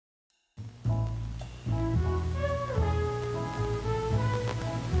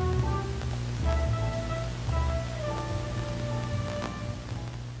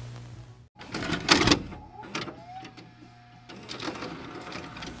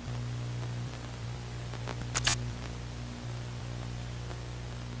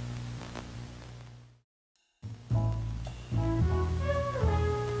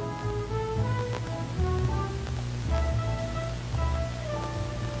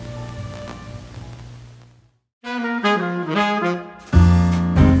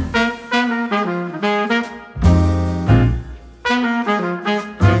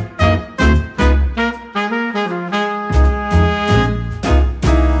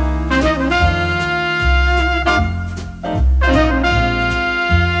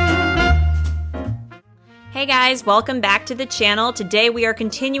guys, welcome back to the channel. Today we are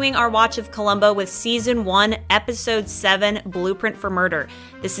continuing our watch of Columbo with Season 1, Episode 7, Blueprint for Murder.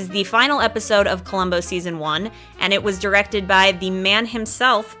 This is the final episode of Columbo Season 1, and it was directed by the man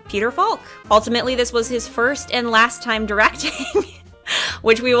himself, Peter Falk. Ultimately, this was his first and last time directing,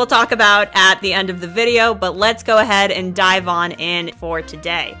 which we will talk about at the end of the video, but let's go ahead and dive on in for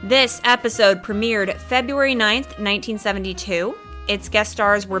today. This episode premiered February 9th, 1972. Its guest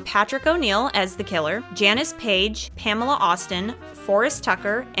stars were Patrick O'Neill as the killer, Janis Page, Pamela Austin, Forrest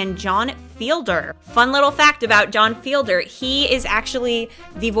Tucker, and John Fielder. Fun little fact about John Fielder, he is actually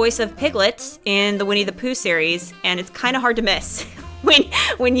the voice of Piglet in the Winnie the Pooh series, and it's kind of hard to miss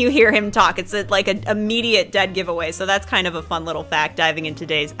when you hear him talk. It's like an immediate dead giveaway, so that's kind of a fun little fact diving into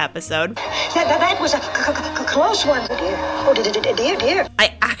today's episode. That was a close one, dear. Oh, dear.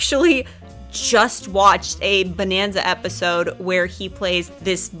 I actually just watched a Bonanza episode where he plays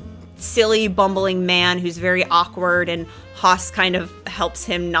this silly, bumbling man who's very awkward, and Haas kind of helps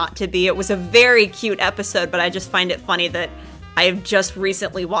him not to be. It was a very cute episode, but I just find it funny that I have just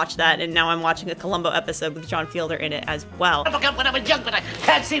recently watched that, and now I'm watching a Columbo episode with John Fielder in it as well. I forgot when I was young, but I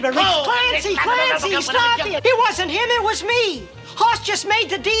can't seem to reach. Clancy, stop it! It wasn't him, it was me! Haas just made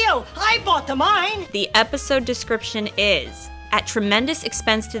the deal! I bought the mine! The episode description is: at tremendous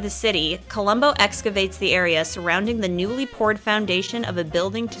expense to the city, Columbo excavates the area surrounding the newly poured foundation of a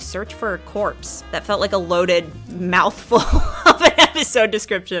building to search for a corpse. That felt like a loaded mouthful of an episode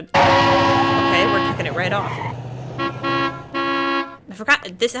description. Okay, we're kicking it right off. I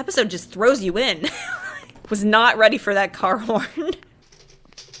forgot, this episode just throws you in. Was not ready for that car horn.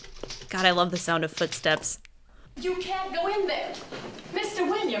 God, I love the sound of footsteps. You can't go in there, Mr.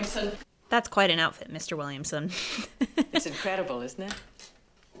 Williamson. That's quite an outfit, Mr. Williamson. It's incredible, isn't it?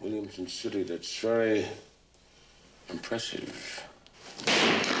 Williamson City, that's very impressive.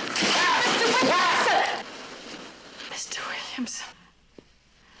 Mr. Williamson.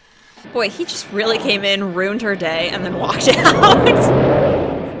 Boy, he just really came in, ruined her day, and then walked out.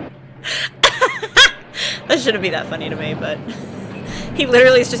 That shouldn't be that funny to me, but he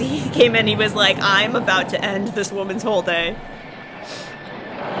literally is just, he came in, he was like, I'm about to end this woman's whole day.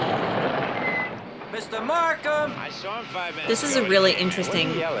 Mr. Markham! I saw him 5 minutes This is a really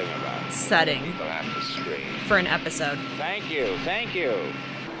interesting setting for an episode. Thank you.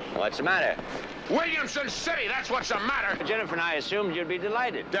 What's the matter? Williamson City, that's what's the matter. Jennifer and I assumed you'd be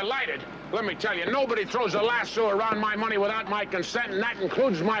delighted. Delighted? Let me tell you, nobody throws a lasso around my money without my consent, and that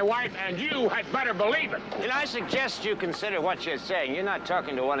includes my wife, and you had better believe it. And I suggest you consider what you're saying. You're not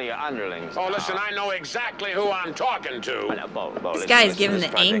talking to one of your underlings. Oh, listen, I know exactly who I'm talking to. This guy is giving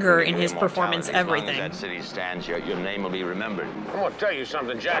the anger in his performance everything. As that city stands, your name will be remembered. I'm gonna tell you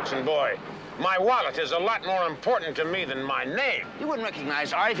something, Jackson boy. My wallet is a lot more important to me than my name. You wouldn't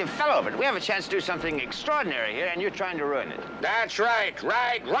recognize Art if you fell over it. We have a chance to do something extraordinary here, and you're trying to ruin it. That's right.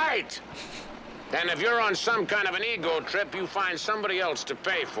 And if you're on some kind of an ego trip, you find somebody else to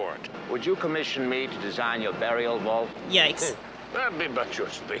pay for it. Would you commission me to design your burial vault? Yikes. That'd be about your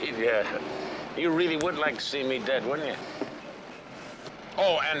speed, yeah. You really would like to see me dead, wouldn't you?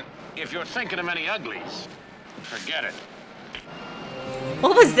 Oh, and if you're thinking of any uglies, forget it.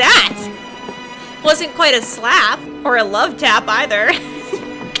 What was that? Wasn't quite a slap or a love tap either.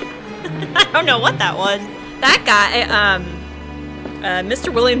 I don't know what that was. That guy,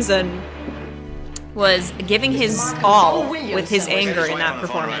 Mr. Williamson, was giving his all with his anger in that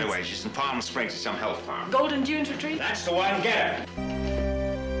performance. Right away. She's in Palm Springs at some health farm. Golden Dunes Retreat? That's the one. Get her.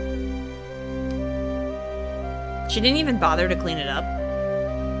 She didn't even bother to clean it up.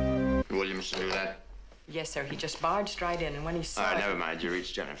 Williamson do that? Yes, sir. He just barged right in, and when he saw All right, it, never mind. You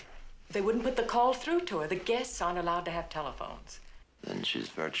reached Jennifer. they wouldn't put the call through to her. The guests aren't allowed to have telephones. Then she's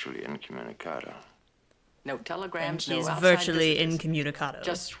virtually incommunicado. No And telegrams, no she's outside virtually visitors. incommunicado.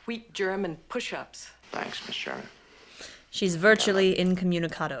 Just sweet German push-ups. Thanks, Miss Sherman. She's virtually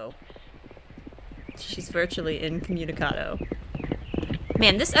incommunicado. She's virtually incommunicado.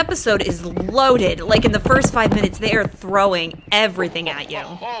 Man, this episode is loaded. Like, in the first 5 minutes, they are throwing everything at you.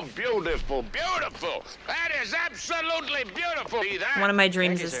 Oh, beautiful. That is absolutely beautiful. See that? One of my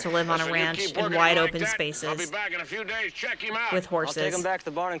dreams is to live on a Listen, you ranch keep in working wide like open that, I'll be spaces back in a few days. Check him out. with horses, I'll take him back to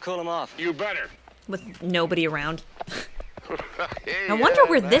the barn and cool him off. You better. with nobody around. I wonder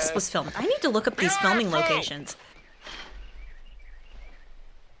where this was filmed. I need to look up these filming locations.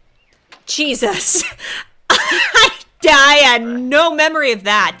 Jesus. I had no memory of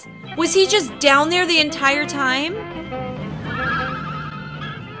that. Was he just down there the entire time?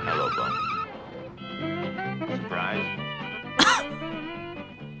 Hello, Bum. Surprise?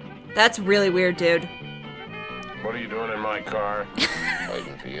 That's really weird, dude. What are you doing in my car?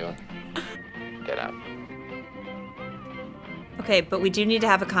 Waiting for you. Get out. Okay, but we do need to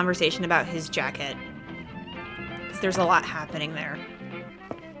have a conversation about his jacket. Because there's a lot happening there.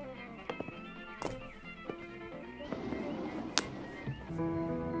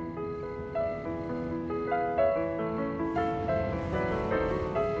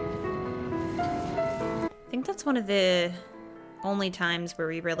 I think that's one of the only times where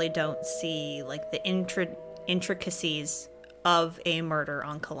we really don't see, like, the intricacies of a murder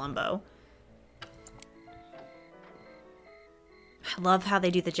on Columbo. I love how they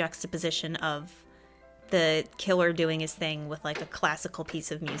do the juxtaposition of the killer doing his thing with, like, a classical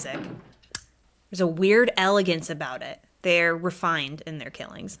piece of music. There's a weird elegance about it. They're refined in their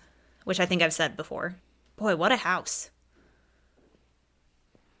killings, which I think I've said before. Boy, what a house.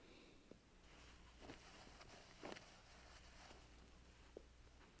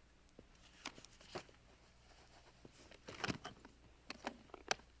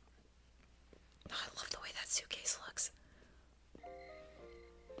 Suitcase looks.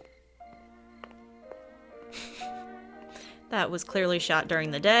 That was clearly shot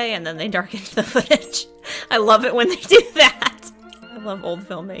during the day, and then they darkened the footage. I love it when they do that. I love old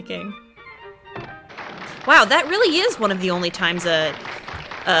filmmaking. Wow, that really is one of the only times a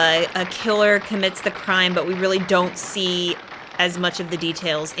killer commits the crime, but we really don't see as much of the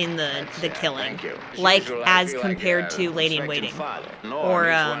details in the killing, like as compared to Lady in Waiting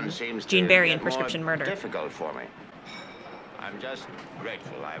or Gene Barry in Prescription Murder. Difficult for me. I'm just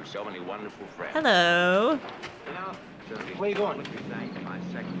grateful. I have so many wonderful friends. Hello. Where you going?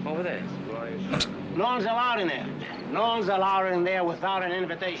 Over there. No one's allowed in there. No one's allowed in there without an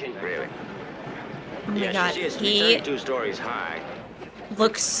invitation. Really? Oh my God, He he 32 stories high.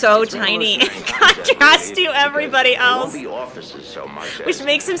 looks so tiny in contrast to everybody else, So much which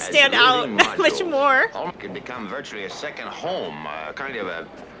makes him stand out that much more. Home could become virtually a second home, kind of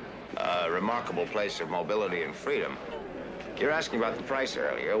a remarkable place of mobility and freedom. You're asking about the price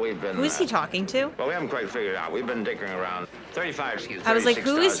earlier. We've been. Who is he talking to? Well, we haven't quite figured it out. We've been dickering around. 35. Excuse me. I was like,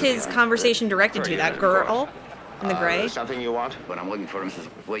 who is his conversation directed to? That girl in the gray? Something you want? But I'm looking for Mrs.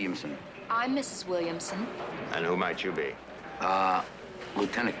 Williamson. I'm Mrs. Williamson. And who might you be?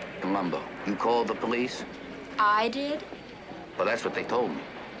 Lieutenant Columbo. You called the police? I did? Well, that's what they told me.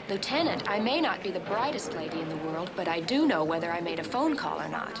 Lieutenant, I may not be the brightest lady in the world, but I do know whether I made a phone call or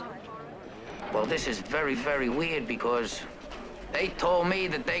not. Well, this is very, very weird because they told me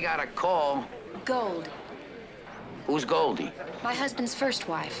that they got a call. Gold. Who's Goldie? My husband's first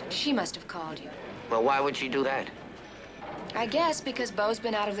wife. She must have called you. Well, why would she do that? I guess because Beau's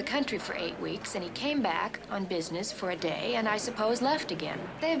been out of the country for 8 weeks, and he came back on business for a day, and I suppose left again.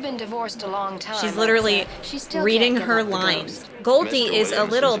 They've been divorced a long time. She's literally she still reading can't give her up the lines. ghost. Goldie Mr. is a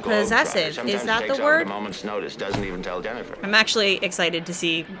Williamson's little a globetrotter. possessive. Sometimes Is that takes the off word? at a moment's notice. Doesn't even tell Jennifer. I'm actually excited to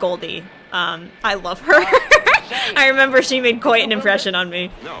see Goldie. I love her. I remember she made quite an impression on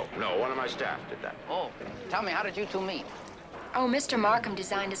me. No, one of my staff did that. Oh, tell me, how did you two meet? Oh, Mr. Markham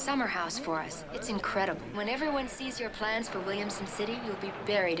designed a summer house for us. It's incredible. When everyone sees your plans for Williamson City, you'll be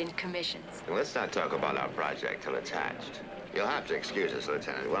buried in commissions. Let's not talk about our project till it's hatched. You'll have to excuse us,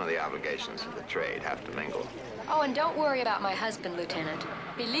 Lieutenant. One of the obligations of the trade have to mingle. Oh, and don't worry about my husband, Lieutenant.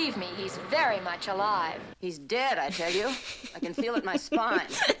 Believe me, he's very much alive. He's dead, I tell you. I can feel it in my spine.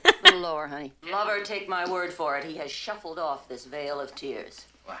 A little lower, honey. Lover, take my word for it. He has shuffled off this veil of tears.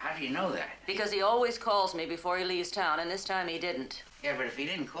 Well, how do you know that? Because he always calls me before he leaves town, and this time he didn't. Yeah, but if he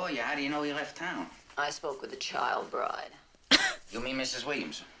didn't call you, how do you know he left town? I spoke with the child bride. You mean Mrs.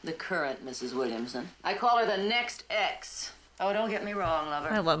 Williamson? The current Mrs. Williamson. I call her the next ex. Oh, don't get me wrong, lover.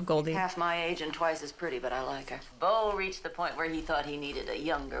 I love Goldie. Half my age and twice as pretty, but I like her. Beau reached the point where he thought he needed a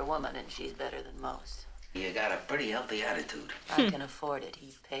younger woman, and she's better than most. You got a pretty healthy attitude. I can afford it.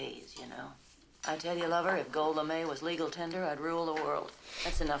 He pays, you know. I tell you, lover, if Gold LeMay was legal tender, I'd rule the world.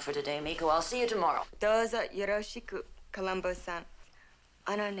 That's enough for today, Miko. I'll see you tomorrow. どうぞよろしく、コロンボさん。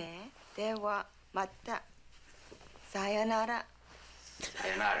あのね、ではまた。さよなら。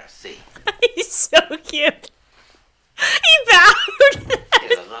Sayonara, see. He's so cute. He bowed.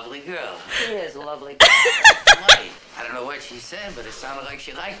 She's a lovely girl. She is lovely. I don't know what she said, but it sounded like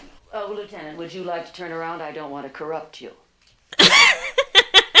she liked me. Oh, Lieutenant, would you like to turn around? I don't want to corrupt you.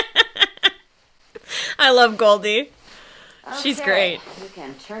 I love Goldie. She's Okay, great. You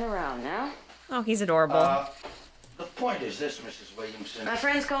can turn around now. Oh, he's adorable. The point is this, Mrs. Williamson. My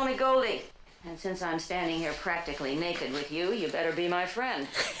friends call me Goldie. And since I'm standing here practically naked with you, you better be my friend.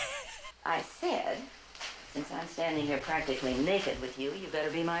 I said, since I'm standing here practically naked with you, you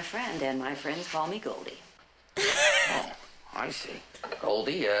better be my friend. And my friends call me Goldie. Oh, I see.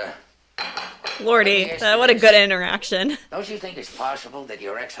 Goldie, Lordy, what a good interaction. don't you think it's possible that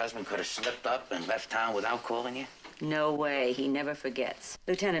your ex-husband could have slipped up and left town without calling you? No way. He never forgets.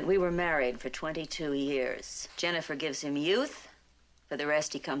 Lieutenant, we were married for 22 years. Jennifer gives him youth. For the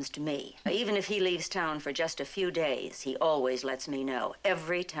rest, he comes to me. Even if he leaves town for just a few days, he always lets me know.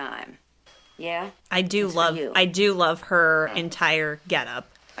 Every time. Yeah? I do love her entire getup.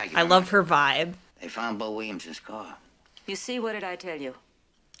 I love her vibe. They found Bo Williamson's car. You see, what did I tell you?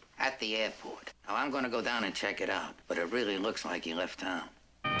 At the airport. Now, I'm gonna go down and check it out, but it really looks like he left town.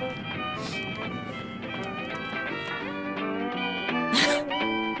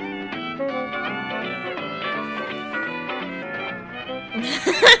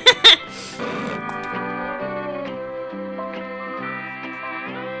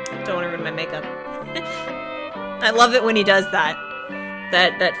 Don't want to ruin my makeup. I love it when he does that.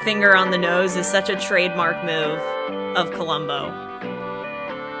 That finger on the nose is such a trademark move of Columbo.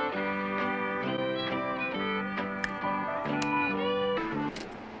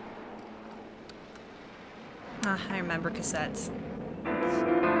 I remember cassettes.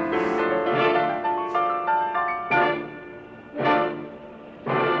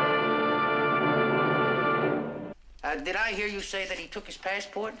 Did I hear you say that he took his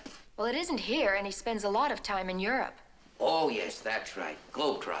passport? Well, it isn't here, and he spends a lot of time in Europe. Oh, yes, that's right.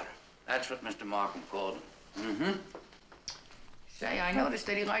 Globetrotter. That's what Mr. Markham called him. Mm-hmm. Say, I noticed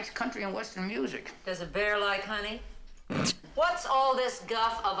that he likes country and western music. Does a bear like honey? What's all this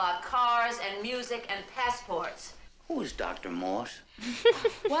guff about cars and music and passports? Who is Dr. Morse?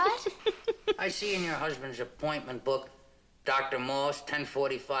 What? I see in your husband's appointment book, Dr. Morse,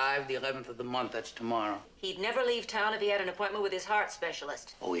 10:45, the 11th of the month. That's tomorrow. He'd never leave town if he had an appointment with his heart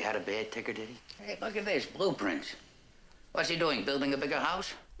specialist. Oh, he had a bad ticker, did he? Hey, look at this, blueprints. What's he doing, building a bigger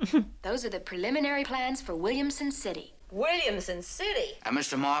house? Those are the preliminary plans for Williamson City. Williamson City? And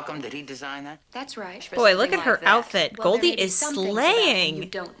Mr. Markham, did he design that? That's right. Boy, look at her outfit. Well, Goldie there may be is some things about him slaying. you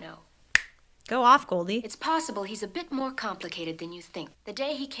don't know. Go off, Goldie. It's possible he's a bit more complicated than you think. The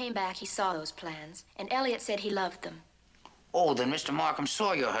day he came back, he saw those plans, and Elliot said he loved them. Oh, then Mr. Markham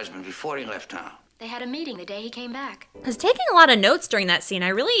saw your husband before he left town. They had a meeting the day he came back. I was taking a lot of notes during that scene. I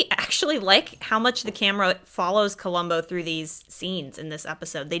really actually like how much the camera follows Columbo through these scenes in this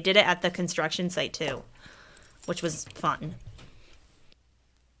episode. They did it at the construction site too, which was fun.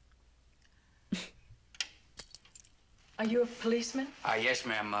 Are you a policeman? Yes,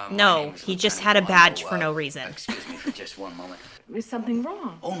 ma'am. No, he just had a badge for no reason. Excuse me for just one moment. Is something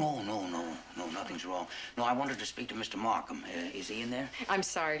wrong? Oh, no, nothing's wrong. No, I wanted to speak to Mr. Markham. Is he in there? I'm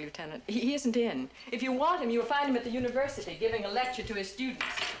sorry, Lieutenant. He isn't in. If you want him, you'll find him at the university giving a lecture to his students.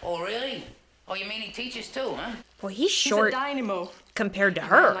 Oh, really? Oh, you mean he teaches too, huh? Boy, he's short He's a dynamo. compared to A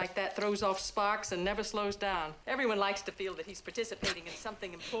her. man like that throws off sparks and never slows down. Everyone likes to feel that he's participating in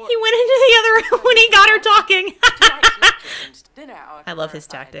something important. He went into the other room when he got her talking. Dinner hour I love for his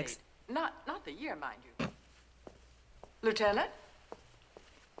our tactics. date. Not the year, mind you. Lieutenant?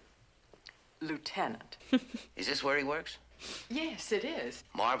 Lieutenant. Is this where he works? Yes, it is.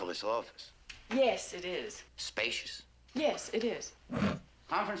 Marvelous office. Yes, it is. Spacious. Yes, it is.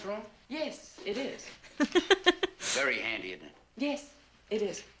 Conference room? Yes, it is. Very handy, isn't it? Yes, it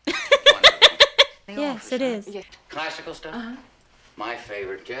is. Yes, it is. Yes. Classical stuff? Uh-huh. My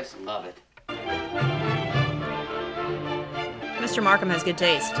favorite. Just love it. Mr. Markham has good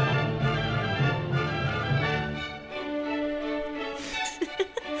taste.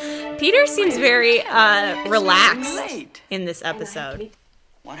 Peter seems very relaxed in this episode.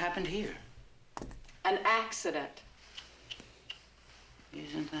 What happened here? An accident.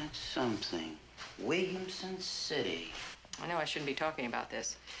 Isn't that something? Williamson City. I know I shouldn't be talking about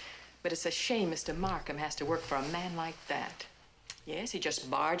this, but it's a shame Mr. Markham has to work for a man like that. Yes, he just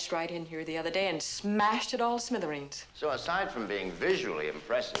barged right in here the other day and smashed it all to smithereens. So aside from being visually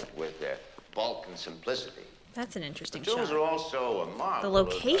impressive with their bulk and simplicity, That's an interesting the tools shot. are also a marvel. The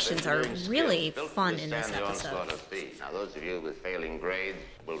locations are really fun in this The episode. onslaught of speed. Now, those of you with failing grades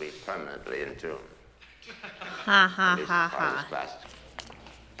will be permanently entombed. Ha ha ha ha.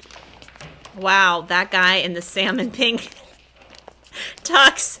 Wow, that guy in the salmon pink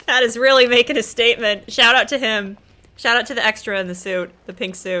tux, that is really making a statement. Shout out to him. Shout out to the extra in the suit, the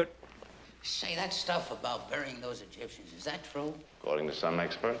pink suit. Say, that stuff about burying those Egyptians, is that true? According to some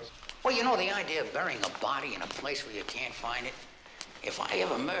experts. Well, you know, the idea of burying a body in a place where you can't find it. If I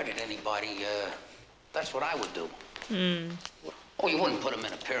ever murdered anybody, that's what I would do. Oh, you wouldn't put them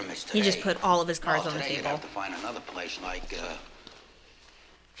in a pyramid today. He just put all of his cards on the today table. You'd have to find another place like,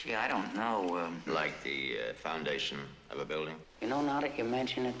 gee, I don't know. Like the foundation of a building. You know, now that you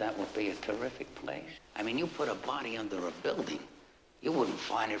mention it, that would be a terrific place. I mean, you put a body under a building, you wouldn't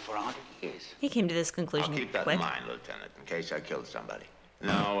find it for 100 years. He came to this conclusion I'll keep that quick. in mind, Lieutenant, in case I killed somebody.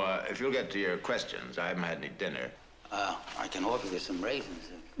 Now, if you'll get to your questions, I haven't had any dinner. I can offer you some raisins.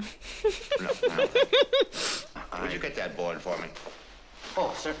 No. Would you get that board for me?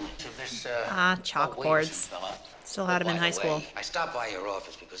 Oh, certainly. So this, chalkboards. Still had him in high school. I stopped by your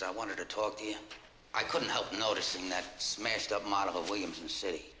office because I wanted to talk to you. I couldn't help noticing that smashed-up model of Williamson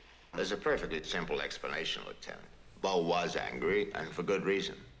City. There's a perfectly simple explanation, Lieutenant. Bo was angry, and for good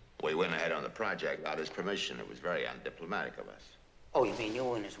reason. We went ahead on the project without his permission. It was very undiplomatic of us. Oh, you mean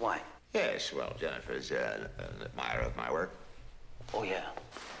you and his wife? Yes, well, Jennifer's an admirer of my work. Oh, yeah.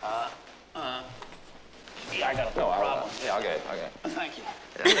 Yeah, I got a problem. I'll get it. Thank you.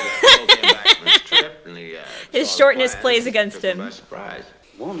 His shortness plays against him. By surprise.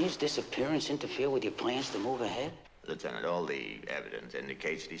 Won't his disappearance interfere with your plans to move ahead? Lieutenant, all the evidence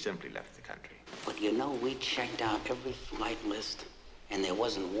indicates that he simply left the country. But you know, we checked out every flight list, and there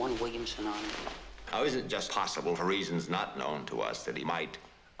wasn't one Williamson on it. How is it just possible, for reasons not known to us, that he might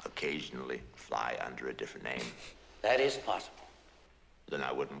occasionally fly under a different name? That is possible. Then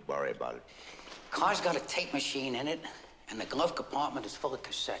I wouldn't worry about it. Car's got a tape machine in it, and the glove compartment is full of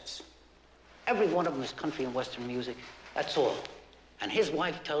cassettes. Every one of them is country and western music. That's all. And his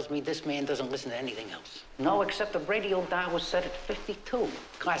wife tells me this man doesn't listen to anything else. No, except the radio dial was set at 52,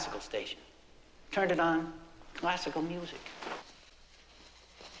 classical station. Turned it on, classical music.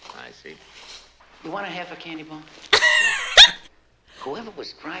 I see. You want a half a candy bar? Whoever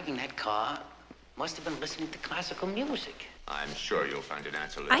was driving that car must have been listening to classical music. I'm sure you'll find an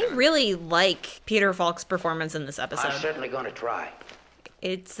answer, I Lieutenant. really like Peter Falk's performance in this episode. I'm certainly going to try.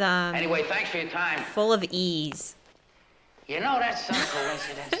 It's, Anyway, thanks for your time. full of ease. You know, that's some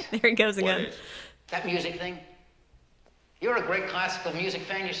coincidence. There he goes again. That music thing. You're a great classical music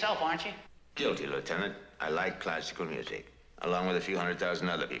fan yourself, aren't you? Guilty, Lieutenant. I like classical music, along with a few 100,000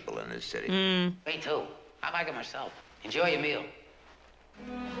 other people in this city. Me too. I like it myself. Enjoy your meal.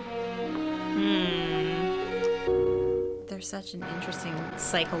 There's such an interesting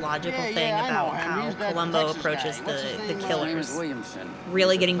psychological thing about how Columbo approaches the killers.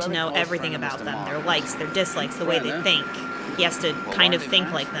 Really getting to know everything about them, their likes, their dislikes, the way they think. He has to kind of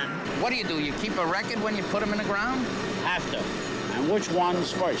think like them. What do? You keep a record when you put them in the ground? Have to. And which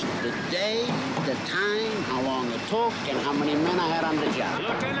one's first? The day, the time, how long it took, and how many men I had on the job.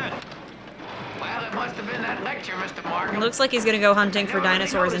 Lieutenant! Well, it must have been that lecture, Mr. Markham. Looks like he's gonna go hunting for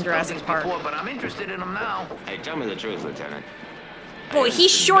dinosaurs in Jurassic Park. But I'm interested in them now. Hey, tell me the truth, Lieutenant. Boy,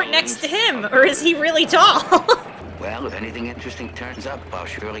 he's short next to him, or is he really tall? Well, if anything interesting turns up, I'll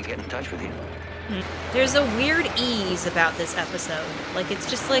surely get in touch with you. There's a weird ease about this episode. Like, it's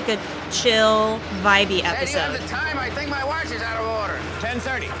just like a chill, vibey episode. The time, I think my watch is out of order.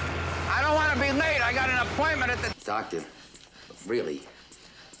 10:30. I don't want to be late. I got an appointment at the... Doctor, really,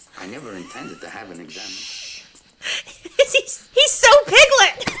 I never intended to have an exam. He's so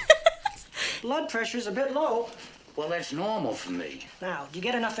Piglet! Blood pressure's a bit low. Well, that's normal for me. Now, you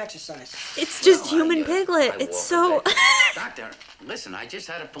get enough exercise. It's just human Piglet. It's so... Doctor, listen, I just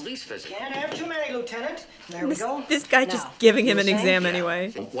had a police visit. Can't have too many, Lieutenant. There we go. This guy just giving him an exam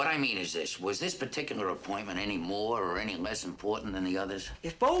anyway. What I mean is this. Was this particular appointment any more or any less important than the others?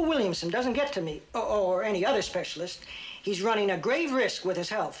 If Bo Williamson doesn't get to me, or any other specialist, he's running a grave risk with his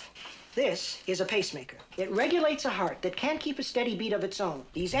health. This is a pacemaker. It regulates a heart that can't keep a steady beat of its own.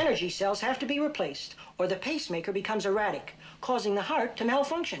 These energy cells have to be replaced, or the pacemaker becomes erratic, causing the heart to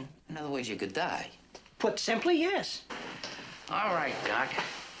malfunction. In other words, you could die. Put simply, yes. All right, Doc.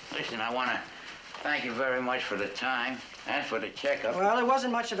 Listen, I want to thank you very much for the time and for the checkup. Well, it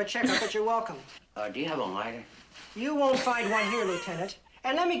wasn't much of a checkup, but you're welcome. Do you have a lighter? You won't find one here, Lieutenant.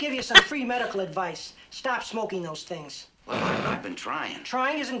 And let me give you some free medical advice. Stop smoking those things. Well, I've been trying.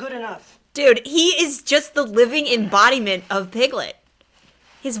 Trying isn't good enough. Dude, he is just the living embodiment of Piglet.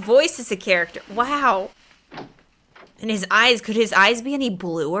 His voice is a character. Wow. And his eyes, could his eyes be any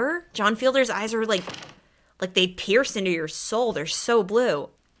bluer? John Fielder's eyes are like they pierce into your soul. They're so blue.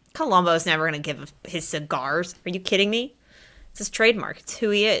 Columbo's never going to give his cigars. Are you kidding me? It's his trademark. It's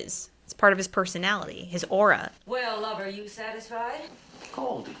who he is. It's part of his personality, his aura. Well, lover, you satisfied?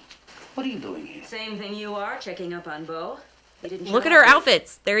 Goldie, what are you doing here? Same thing you are, checking up on Bo. He didn't Look show at her up.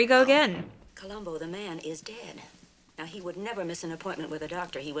 outfits. There you go again. Columbo, the man, is dead. Now, he would never miss an appointment with a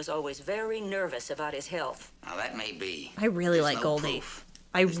doctor. He was always very nervous about his health. Now, that may be. I really There's like no Goldie. proof.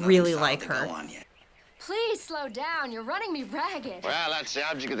 I There's really nothing like solid to her. go on yet. Please slow down. You're running me ragged. Well, that's the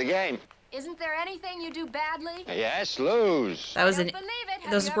object of the game. Isn't there anything you do badly? Yes, lose. That was I don't believe it.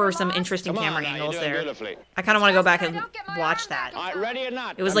 Have those you were ever some lost? interesting Come on camera now, you're angles doing there. beautifully. I kind of want to go back I and don't get my watch arm that. back in All right, time. ready or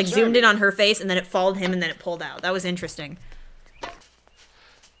not? It was I'm like zoomed serving. in on her face and then it followed him and then it pulled out. That was interesting. Elliot!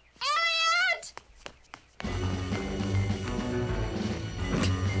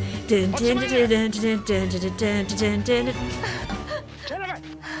 What's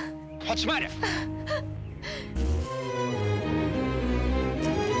the matter?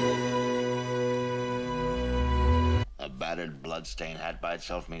 A battered, blood-stained hat by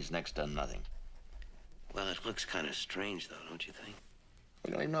itself means next to nothing. Well, it looks kind of strange, though, don't you think?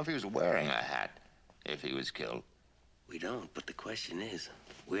 We don't even know if he was wearing a hat, if he was killed. We don't, but the question is,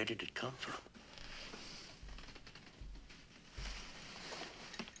 where did it come from?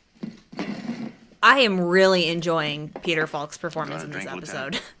 I am really enjoying Peter Falk's performance in this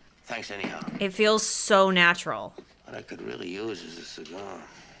episode. Thanks anyhow. It feels so natural. What I could really use is a cigar.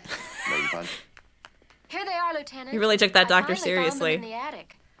 Here they are, Lieutenant. He really took that doctor I finally found them seriously. in the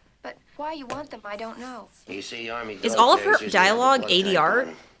attic. But why you want them, I don't know. You see, Army Is all of her dialogue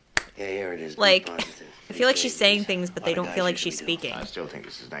ADR? Yeah, here it is. Like, I feel like she's saying things, but they don't feel like she's speaking. I still think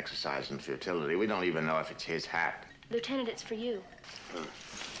this is an exercise in futility. We don't even know if it's his hat. Lieutenant, it's for you.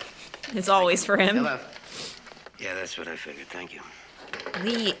 It's always for him. Hello. Yeah, that's what I figured. Thank you.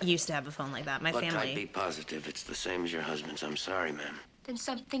 We used to have a phone like that, my Look, I'd be family. positive it's the same as your husband's. I'm sorry, ma'am. Then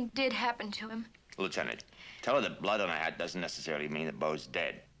something did happen to him. Lieutenant, tell her that blood on a hat doesn't necessarily mean that Bo's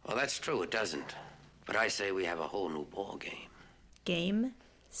dead. Well, that's true. It doesn't. But I say we have a whole new ball game. Game,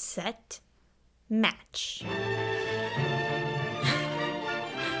 set, match.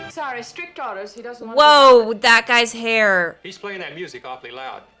 Sorry, strict orders. He doesn't want Whoa, that guy's hair. He's playing that music awfully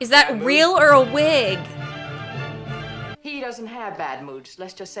loud. Is that real or a wig? He doesn't have bad moods.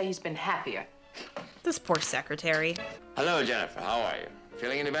 Let's just say he's been happier. This poor secretary. Hello, Jennifer. How are you?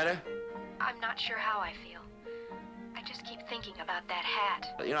 Feeling any better? I'm not sure how I feel. I just keep thinking about that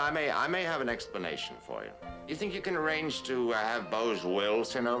hat. You know, I may have an explanation for you. You think you can arrange to have Bo's will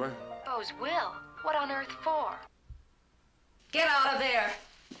sent over? Bo's will? What on earth for? Get out of there.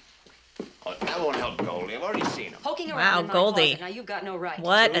 Oh, that won't help Goldie. I've already seen him. Poking around Wow, in my Goldie. closet. Now you've got no right.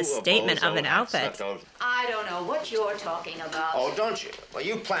 What a statement of an outfit. I don't know what you're talking about. Oh, don't you? Well,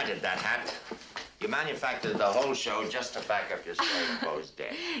 you planted that hat. You manufactured the whole show just to back up your story that Bo's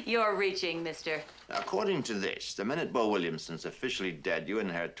dead. You're reaching, mister. Now, according to this, the minute Bo Williamson's officially dead, you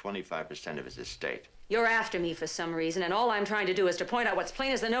inherit 25% of his estate. You're after me for some reason, and all I'm trying to do is to point out what's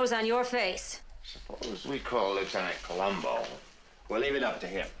plain as the nose on your face. Suppose we call Lieutenant Columbo. We'll leave it up to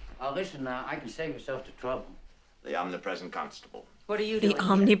him. Oh, listen, I can save yourself the trouble. The omnipresent constable. What are you The doing?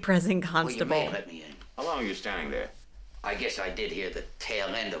 omnipresent Well, you may constable. let me in. How long are you standing there? I guess I did hear the tail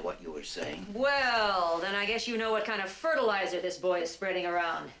end of what you were saying. Well, then I guess you know what kind of fertilizer this boy is spreading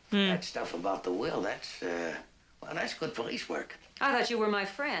around. That stuff about the will, that's good police work. I thought you were my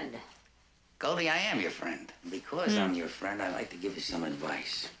friend. Goldie, I am your friend. Because I'm your friend, I'd like to give you some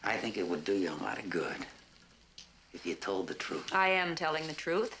advice. I think it would do you a lot of good if you told the truth. I am telling the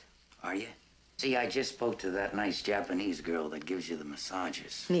truth. Are you? See, I just spoke to that nice Japanese girl that gives you the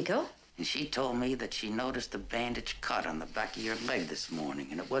massages. Miko? And she told me that she noticed a bandage cut on the back of your leg this morning,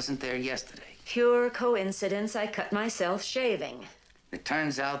 and it wasn't there yesterday. Pure coincidence. I cut myself shaving. It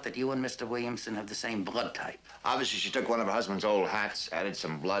turns out that you and Mr. Williamson have the same blood type. Obviously, she took one of her husband's old hats, added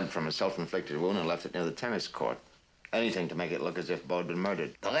some blood from a self-inflicted wound, and left it near the tennis court. Anything to make it look as if Bo had been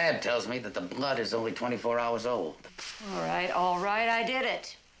murdered. The lab tells me that the blood is only 24 hours old. All right, I did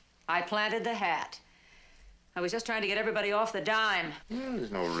it. I planted the hat. I was just trying to get everybody off the dime. Well,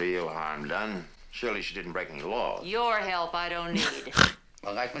 there's no real harm done. Surely she didn't break any laws. Your help I don't need.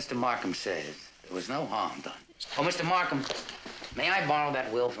 Well, like Mr. Markham says, there was no harm done. Oh, Mr. Markham, may I borrow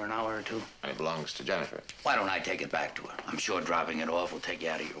that will for an hour or two? It belongs to Jennifer. Why don't I take it back to her? I'm sure dropping it off will take you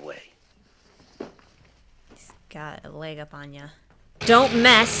out of your way. He's got a leg up on you. Don't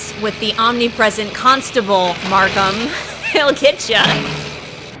mess with the omnipresent constable, Markham. He'll get ya.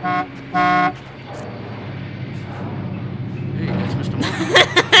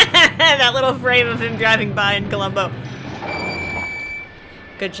 That little frame of him driving by in Columbo.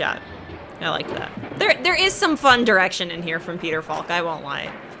 Good shot. I liked that. There is some fun direction in here from Peter Falk, I won't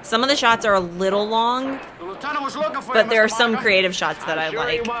lie. Some of the shots are a little long, The lieutenant was looking for but you, there are Mr. some Markham. creative shots that I Sure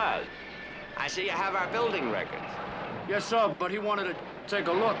like. he was. I see you have our building records. Yes, sir, but he wanted to take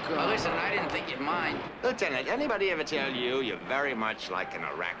a look. Well, listen, I didn't think you'd mind. Lieutenant, anybody ever tell you you're very much like an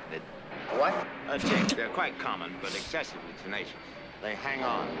arachnid? What? A tick. They're quite common, but excessively tenacious. They hang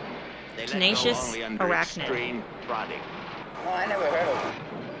on. They Tenacious let go only under arachnid. extreme prodding. No, I never heard of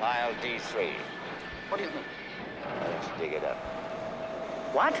it. File D3. What do you mean? Let's dig it up.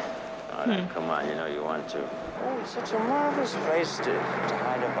 What? Oh, now, come on, you know you want to. Oh, it's such a marvelous place to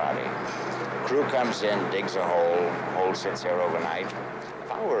hide a body. The crew comes in, digs a hole sits there overnight.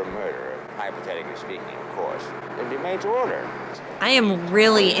 If I were a murderer, hypothetically speaking, of course, it'd be made to order. I am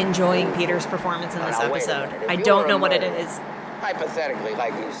really enjoying Peter's performance in this Now, wait a episode. minute. If I you don't were know a what it murderer, is. Hypothetically,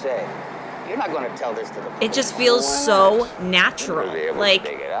 like you said, you're not going to tell this to the police. It just feels so natural. You'll be able to Like,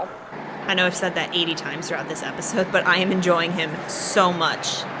 dig it up. I know I've said that 80 times throughout this episode, but I am enjoying him so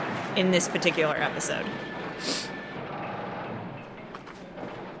much in this particular episode.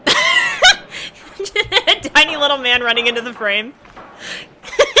 Tiny little man running into the frame.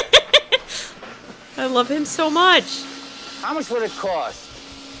 I love him so much. How much would it cost?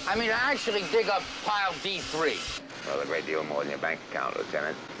 I mean, to actually dig up pile D3. Well, a great deal more than your bank account,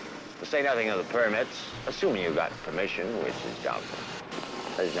 Lieutenant. To say nothing of the permits, assuming you got permission, which is doubtful.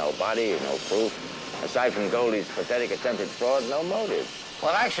 There's no body, no proof. Aside from Goldie's pathetic attempted fraud, no motive.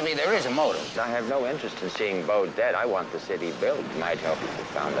 Well, actually, there is a motive. I have no interest in seeing Bo dead. I want the city built. Might help if you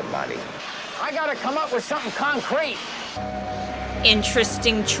found the body. I gotta come up with something concrete.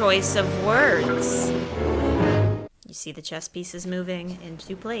 Interesting choice of words. You see the chess pieces moving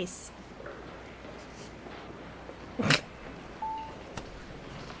into place.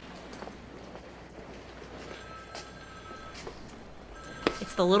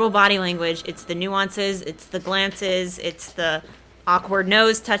 It's the little body language, it's the nuances, it's the glances, it's the awkward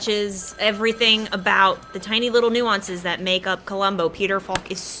nose touches, everything about the tiny little nuances that make up Columbo. Peter Falk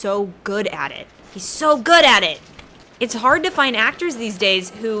is so good at it. He's so good at it. It's hard to find actors these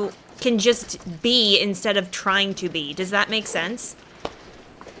days who can just be instead of trying to be. Does that make sense?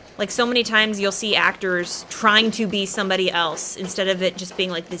 Like, so many times you'll see actors trying to be somebody else instead of it just being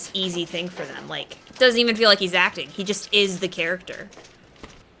like this easy thing for them. Like, it doesn't even feel like he's acting. He just is the character.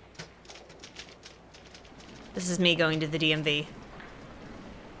 This is me going to the DMV.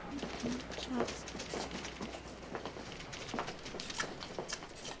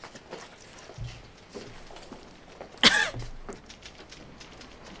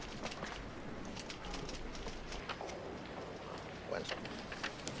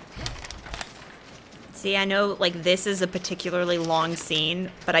 See, I know, like, this is a particularly long scene,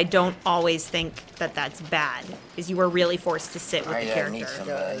 but I don't always think that that's bad, because you were really forced to sit with the character. I need some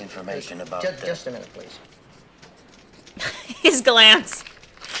information about Just a minute, please. His glance.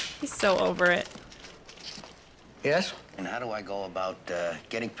 He's so over it. Yes? And how do I go about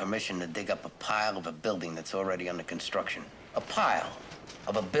getting permission to dig up a pile of a building that's already under construction? A pile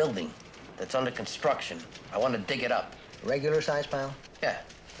of a building that's under construction. I want to dig it up. Regular size pile? Yeah.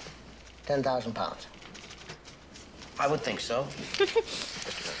 10,000 pounds. I would think so.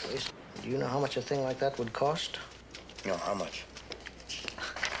 Please. Do you know how much a thing like that would cost? No, how much?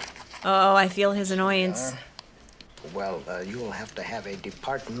 Oh, I feel his annoyance. Well, you will have to have a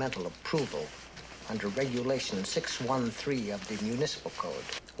departmental approval under Regulation 613 of the Municipal Code.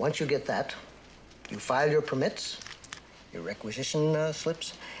 Once you get that, you file your permits, your requisition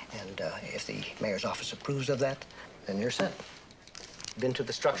slips, and if the mayor's office approves of that, then you're set. Been to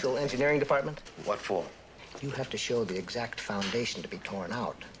the structural engineering department? What for? You have to show the exact foundation to be torn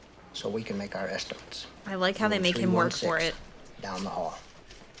out so we can make our estimates. I like how they make him work for it. Down the hall.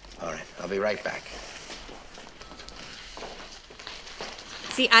 All right, I'll be right back.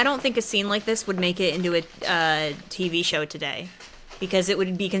 See, I don't think a scene like this would make it into a TV show today, because it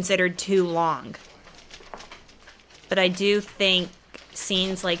would be considered too long. But I do think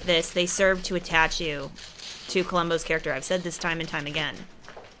scenes like this, they serve to attach you to Columbo's character. I've said this time and time again.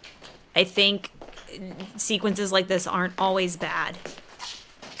 I think sequences like this aren't always bad.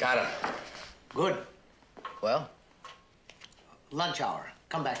 Got him. Good. Well? Lunch hour.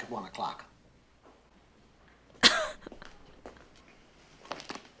 Come back at 1 o'clock.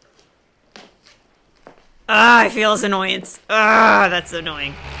 I feel his annoyance. That's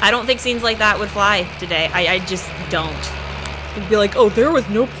annoying. I don't think scenes like that would fly today. I just don't. It'd be like, oh, there was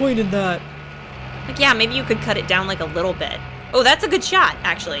no point in that. Like, yeah, maybe you could cut it down like a little bit. Oh, that's a good shot,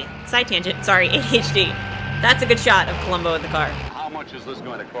 actually. Side tangent. Sorry, ADHD. That's a good shot of Columbo in the car. How much is this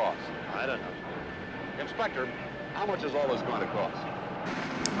going to cost? I don't know. Inspector, how much is all this going to cost?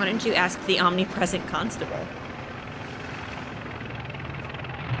 Why don't you ask the omnipresent constable?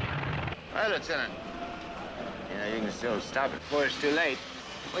 Well, Lieutenant, you know, you can still stop it before it's too late.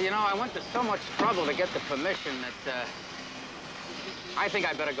 Well, you know, I went to so much trouble to get the permission that, I think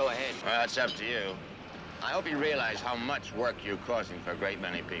I better go ahead. Well, it's up to you. I hope you realize how much work you're causing for a great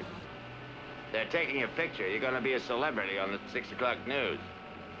many people. They're taking your picture. You're going to be a celebrity on the 6 o'clock news.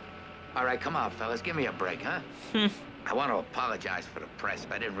 All right, come on, fellas. Give me a break, huh? I want to apologize for the press.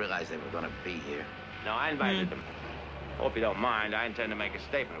 I didn't realize they were going to be here. No, I invited them. Hope you don't mind. I intend to make a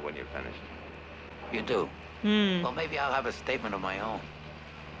statement when you're finished. You do? Well, maybe I'll have a statement of my own.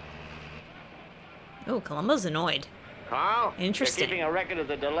 Oh, Columbo's annoyed. Carl? Interesting. You're keeping a record of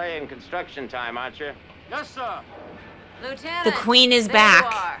the delay in construction time, aren't you? Yes, sir. Lieutenant, The Queen is there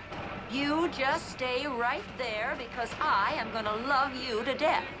back. You are. You just stay right there because I am gonna love you to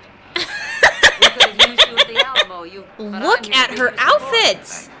death. We could have used you at the Alamo. Look at her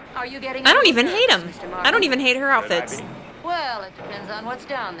outfits! Are you getting? I don't even hate them. I don't even hate her outfits. Well, it depends on what's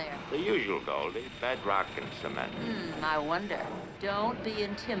down there. The usual, Goldie. Bedrock and cement. I wonder. Don't be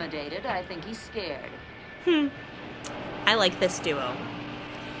intimidated. I think he's scared. I like this duo.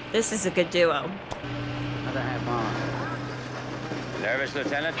 This is a good duo. Another half hour. Nervous,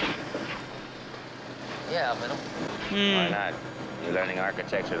 Lieutenant? Yeah, a little. Why not? You're learning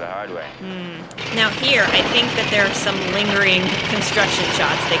architecture the hard way. Now here, I think that there are some lingering construction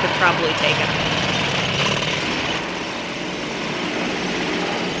shots they could probably take them.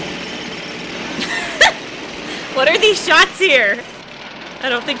 What are these shots here? I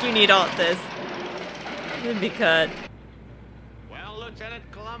don't think you need all of this. It'd be cut. Well, Lieutenant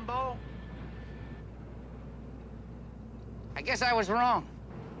Columbo? I guess I was wrong.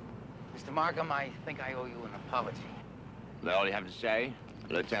 Mr. Markham, I think I owe you an apology. That all you have to say?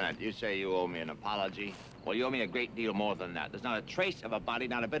 Lieutenant, you say you owe me an apology. Well, you owe me a great deal more than that. There's not a trace of a body,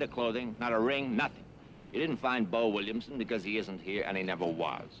 not a bit of clothing, not a ring, nothing. You didn't find Bo Williamson because he isn't here and he never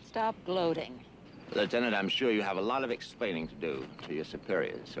was. Stop gloating. Lieutenant, I'm sure you have a lot of explaining to do to your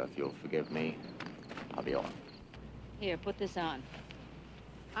superiors, so if you'll forgive me, I'll be off. Here, put this on.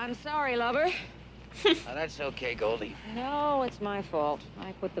 I'm sorry, lover. Oh, that's okay, Goldie. No, it's my fault.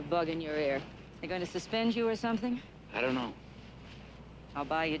 I put the bug in your ear. They're going to suspend you or something? I don't know. I'll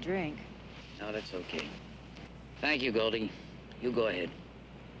buy you a drink. No, that's okay. Thank you, Goldie. You go ahead.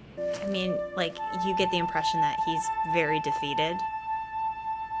 I mean, like, you get the impression that he's very defeated.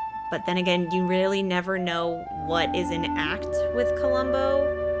 But then again, you really never know what is in act with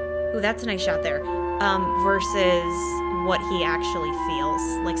Columbo. Ooh, that's a nice shot there. Versus what he actually feels.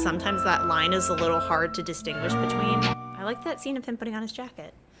 Like, sometimes that line is a little hard to distinguish between. I like that scene of him putting on his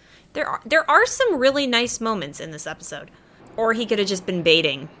jacket. There are some really nice moments in this episode. Or he could have just been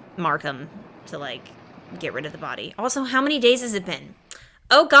baiting Markham to, like, get rid of the body. Also, how many days has it been?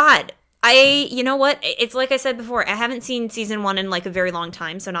 Oh, God. You know what? It's like I said before, I haven't seen season 1 in, like, a very long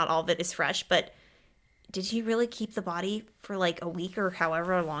time, so not all of it is fresh, but did he really keep the body for, like, a week or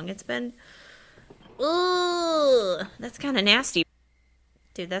however long it's been? Ugh, that's kind of nasty.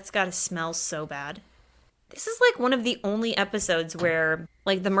 Dude, that's gotta smell so bad. This is, like, one of the only episodes where,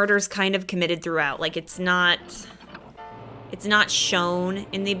 like, the murder's kind of committed throughout. Like, it's not shown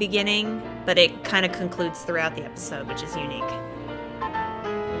in the beginning, but it kind of concludes throughout the episode, which is unique.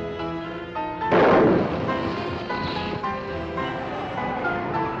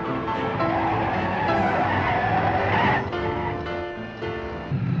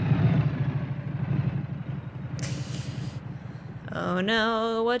 Oh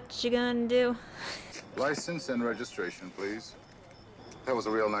no, what you gonna do? License and registration, please. That was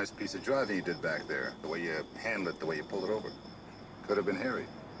a real nice piece of driving you did back there. The way you handled it, the way you pulled it over. Could have been hairy.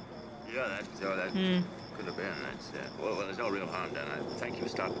 Yeah, that could have been. That's well, there's no real harm done. Thank you for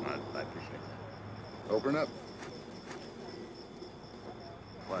stopping. I appreciate that. Open up.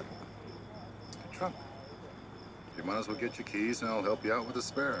 What? The trunk. You might as well get your keys, and I'll help you out with the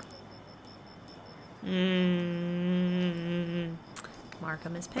spare.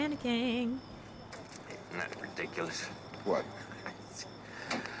 Markham is panicking. Isn't that ridiculous? What?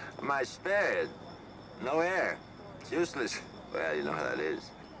 My spare. No air. It's useless. Well, you know how that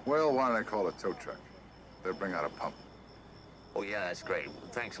is. Well, why don't I call a tow truck? They'll bring out a pump. Oh, yeah, that's great.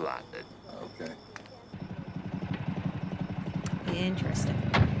 Thanks a lot. Okay. Interesting.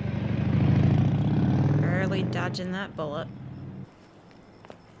 Barely dodging that bullet.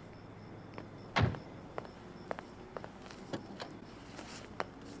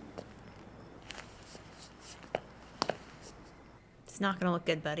 It's not gonna look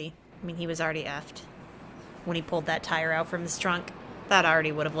good, buddy. I mean, he was already effed when he pulled that tire out from his trunk. That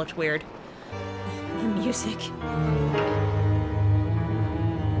already would have looked weird. The music.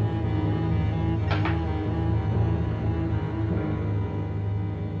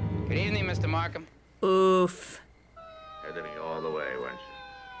 Good evening, Mr. Markham. Oof. Headed me all the way, weren't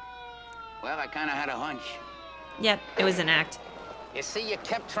you? Well, I kind of had a hunch. Yep, it was an act. You see, you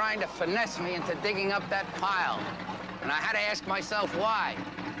kept trying to finesse me into digging up that pile. And I had to ask myself why.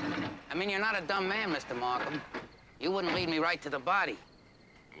 I mean, you're not a dumb man, Mr. Markham. You wouldn't lead me right to the body.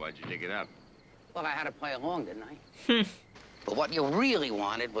 Why'd you dig it up? Well, I had to play along, didn't I? But what you really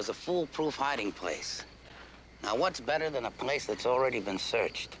wanted was a foolproof hiding place. Now, what's better than a place that's already been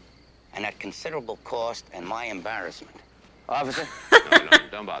searched? And at considerable cost and my embarrassment. Officer? No,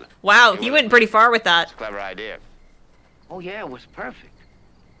 don't bother. Wow, you went pretty far with that. It's a clever idea. Oh, yeah, it was perfect.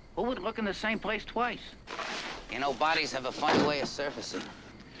 Who would look in the same place twice? You know, bodies have a funny way of surfacing.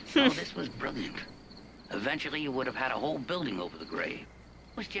 Oh, this was brilliant. Eventually, you would have had a whole building over the grave.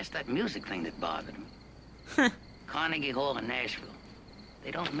 It was just that music thing that bothered me. Carnegie Hall and Nashville.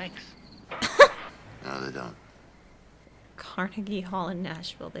 They don't mix. No, they don't. Carnegie Hall and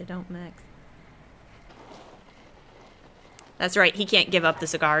Nashville, they don't mix. That's right, he can't give up the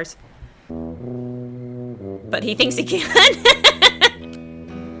cigars. But he thinks he can.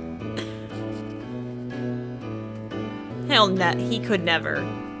 Hell no, he could never.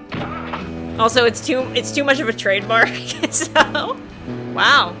 Also, it's too much of a trademark, so...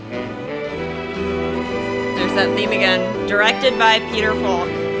 Wow. There's that theme again. Directed by Peter Falk.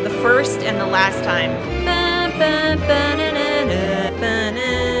 The first and the last time.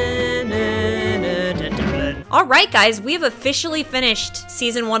 Alright guys, we have officially finished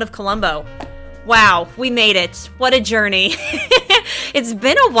season 1 of Columbo. Wow, we made it. What a journey. It's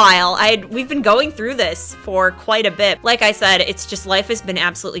been a while. We've been going through this for quite a bit. Like I said, it's just life has been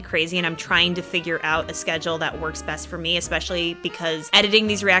absolutely crazy and I'm trying to figure out a schedule that works best for me, especially because editing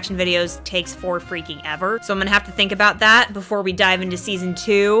these reaction videos takes for freaking ever. So I'm gonna have to think about that before we dive into season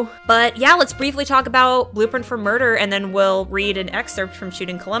 2. But yeah, let's briefly talk about Blueprint for Murder and then we'll read an excerpt from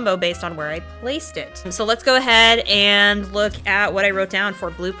Shooting Columbo based on where I placed it. So let's go ahead and look at what I wrote down for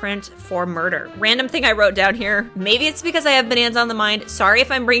Blueprint for Murder. Random thing I wrote down here. Maybe it's because I have Bonanza on the mind. Sorry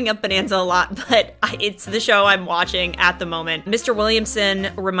if I'm bringing up Bonanza a lot, but it's the show I'm watching at the moment. Mr.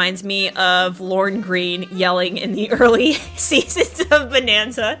 Williamson reminds me of Lorne Greene yelling in the early seasons of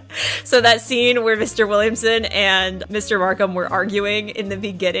Bonanza. So that scene where Mr. Williamson and Mr. Markham were arguing in the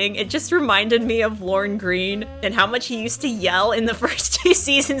beginning, it just reminded me of Lorne Greene and how much he used to yell in the first 2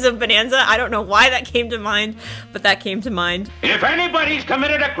 seasons of Bonanza. I don't know why that came to mind, but that came to mind. If anybody's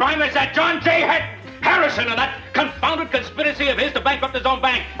committed a crime, it's that John J. Harrison and that confounded conspiracy of his to bankrupt his own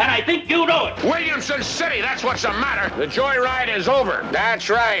bank, and I think you know it. Williamson City, that's what's the matter. The joyride is over. That's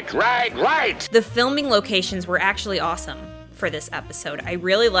right, right. The filming locations were actually awesome for this episode. I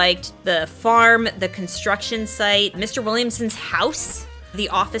really liked the farm, the construction site, Mr. Williamson's house, the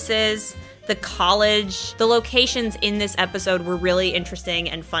offices, the college. The locations in this episode were really interesting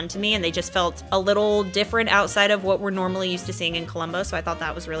and fun to me, and they just felt a little different outside of what we're normally used to seeing in Columbo, so I thought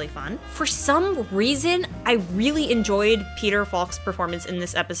that was really fun. For some reason, I really enjoyed Peter Falk's performance in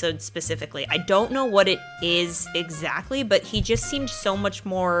this episode specifically. I don't know what it is exactly, but he just seemed so much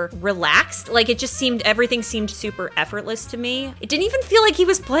more relaxed. Like, it just seemed, everything seemed super effortless to me. It didn't even feel like he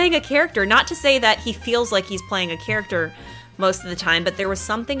was playing a character. Not to say that he feels like he's playing a character most of the time, but there was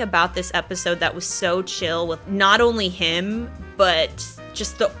something about this episode that was so chill with not only him, but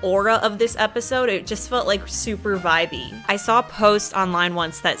just the aura of this episode. It just felt like super vibey. I saw a post online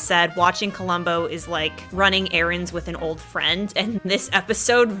once that said watching Columbo is like running errands with an old friend, and this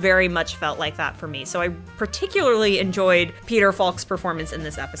episode very much felt like that for me. So I particularly enjoyed Peter Falk's performance in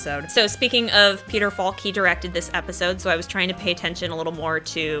this episode. So speaking of Peter Falk, he directed this episode, so I was trying to pay attention a little more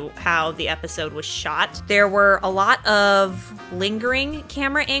to how the episode was shot. There were a lot of lingering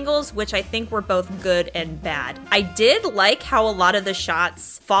camera angles, which I think were both good and bad. I did like how a lot of the shots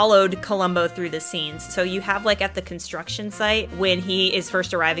followed Columbo through the scenes. So you have like at the construction site when he is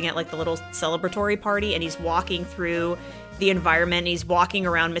first arriving at like the little celebratory party and he's walking through the environment, he's walking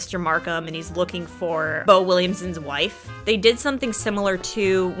around Mr. Markham and he's looking for Bo Williamson's wife. They did something similar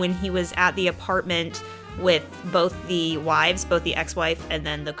to when he was at the apartment with both the wives, both the ex-wife and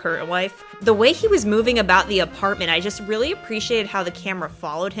then the current wife. The way he was moving about the apartment, I just really appreciated how the camera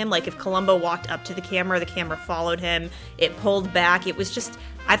followed him. Like if Columbo walked up to the camera followed him, it pulled back. It was just,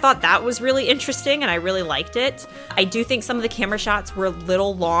 I thought that was really interesting and I really liked it. I do think some of the camera shots were a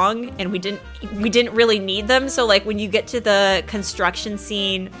little long and we didn't really need them. So like when you get to the construction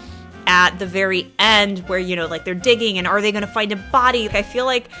scene at the very end where, you know, like they're digging and are they gonna find a body? I feel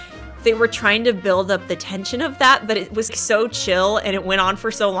like they were trying to build up the tension of that, but it was so chill and it went on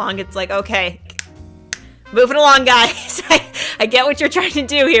for so long. It's like, okay, moving along, guys. I get what you're trying to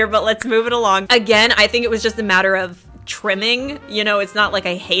do here, but let's move it along. Again, I think it was just a matter of trimming. You know, it's not like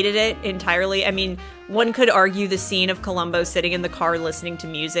I hated it entirely. I mean, one could argue the scene of Columbo sitting in the car listening to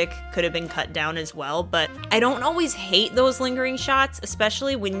music could have been cut down as well, but I don't always hate those lingering shots,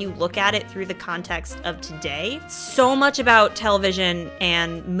 especially when you look at it through the context of today. So much about television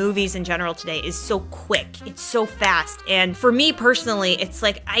and movies in general today is so quick, it's so fast, and for me personally, it's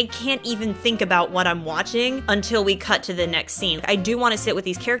like I can't even think about what I'm watching until we cut to the next scene. I do want to sit with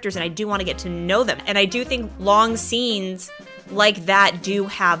these characters and I do want to get to know them, and I do think long scenes like that do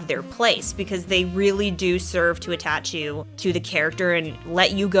have their place because they really do serve to attach you to the character and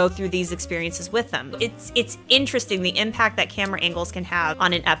let you go through these experiences with them. It's interesting the impact that camera angles can have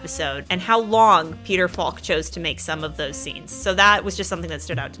on an episode and how long Peter Falk chose to make some of those scenes. So that was just something that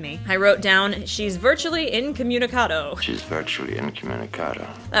stood out to me. I wrote down, she's virtually incommunicado. She's virtually incommunicado.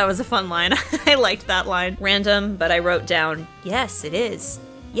 That was a fun line. I liked that line. Random, but I wrote down, yes, it is.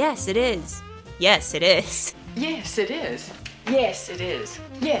 Yes, it is. Yes, it is. Yes, it is. Yes, it is.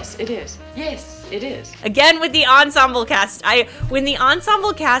 Yes, it is. Yes, it is. Again with the ensemble cast. When the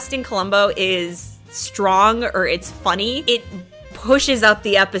ensemble cast in Columbo is strong or it's funny, it pushes up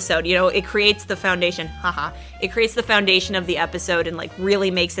the episode. You know, it creates the foundation. Haha. It creates the foundation of the episode and like really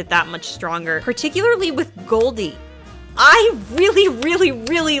makes it that much stronger. Particularly with Goldie. I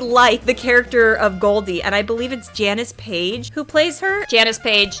really like the character of Goldie, and I believe it's Janis Page who plays her. Janis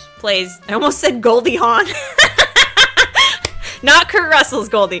Page plays, I almost said Goldie Hawn. Not Kurt Russell's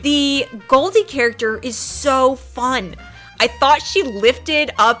Goldie. The Goldie character is so fun. I thought she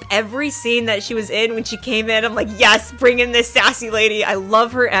lifted up every scene that she was in when she came in. I'm like, yes, bring in this sassy lady. I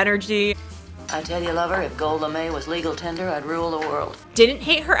love her energy. I tell you, lover, if Golda Meir was legal tender, I'd rule the world. Didn't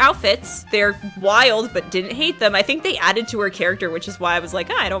hate her outfits. They're wild, but didn't hate them. I think they added to her character, which is why I was like,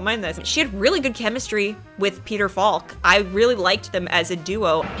 I don't mind this. She had really good chemistry with Peter Falk. I really liked them as a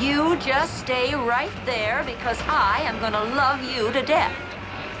duo. You just stay right there because I am gonna love you to death.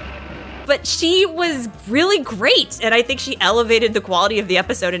 But she was really great, and I think she elevated the quality of the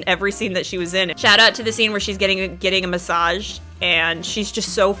episode in every scene that she was in. Shout out to the scene where she's getting a massage, and she's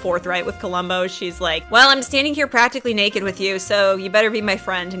just so forthright with Columbo. She's like, well, I'm standing here practically naked with you, so you better be my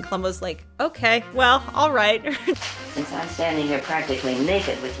friend. And Columbo's like, okay, well, all right. Since I'm standing here practically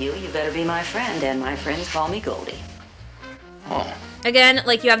naked with you, you better be my friend, and my friends call me Goldie. Oh. Again,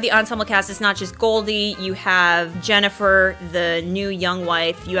 like you have the ensemble cast, it's not just Goldie, you have Jennifer, the new young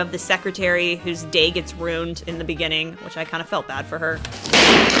wife, you have the secretary whose day gets ruined in the beginning, which I kind of felt bad for her.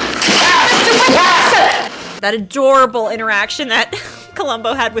 That adorable interaction that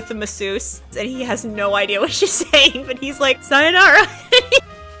Columbo had with the masseuse, and he has no idea what she's saying, but he's like, sayonara.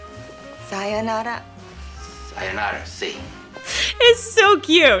 Sayonara. Sayonara, see. It's so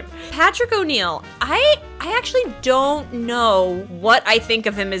cute. Patrick O'Neill, I actually don't know what I think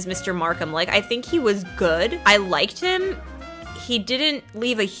of him as Mr. Markham. Like, I think he was good. I liked him. He didn't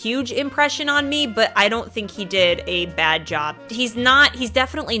leave a huge impression on me, but I don't think he did a bad job. He's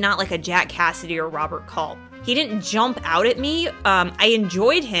definitely not like a Jack Cassidy or Robert Culp. He didn't jump out at me. I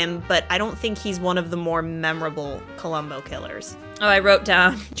enjoyed him, but I don't think he's one of the more memorable Columbo killers. Oh, I wrote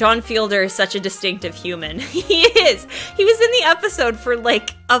down, John Fielder is such a distinctive human. He is. He was in the episode for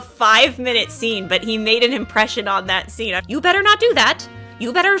like a 5-minute scene, but he made an impression on that scene. You better not do that.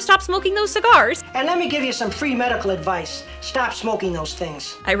 You better stop smoking those cigars. And let me give you some free medical advice. Stop smoking those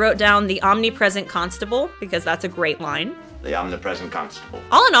things. I wrote down the omnipresent constable because that's a great line. The omnipresent constable.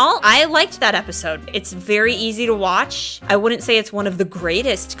 All in all, I liked that episode. It's very easy to watch. I wouldn't say it's one of the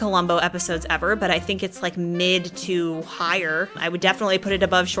greatest Columbo episodes ever, but I think it's like mid to higher. I would definitely put it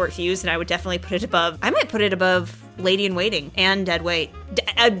above Short Fuse, and I would definitely put it above, I might put it above Lady in Waiting and Dead Weight.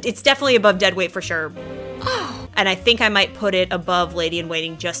 It's definitely above Dead Weight for sure. And I think I might put it above Lady in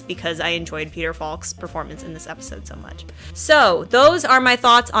Waiting just because I enjoyed Peter Falk's performance in this episode so much. So those are my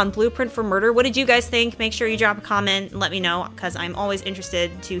thoughts on Blueprint for Murder. What did you guys think? Make sure you drop a comment and let me know because I'm always interested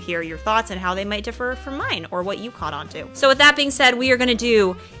to hear your thoughts and how they might differ from mine or what you caught on to. So with that being said, we are going to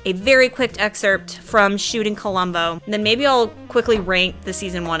do a very quick excerpt from Shooting Columbo. And then maybe I'll quickly rank the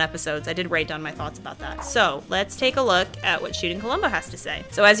season 1 episodes. I did write down my thoughts about that. So let's take a look at what Shooting Columbo has to say.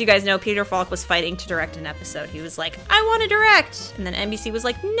 So as you guys know, Peter Falk was fighting to direct an episode. He was like, I want to direct. And then NBC was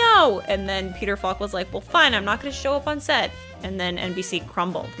like, no. And then Peter Falk was like, well, fine, I'm not going to show up on set. And then NBC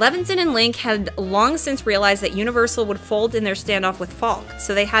crumbled. Levinson and Link had long since realized that Universal would fold in their standoff with Falk,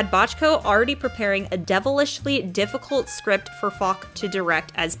 so they had Bochco already preparing a devilishly difficult script for Falk to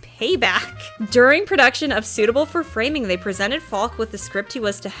direct as payback. During production of Suitable for Framing, they presented Falk with the script he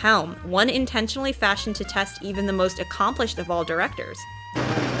was to helm, one intentionally fashioned to test even the most accomplished of all directors.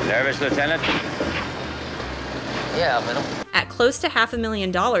 Nervous, Lieutenant? Yeah, a little. At close to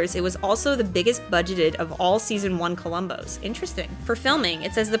 $500,000, it was also the biggest budgeted of all season 1 Columbos. Interesting. For filming,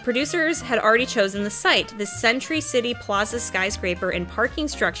 it says the producers had already chosen the site, the Century City Plaza skyscraper and parking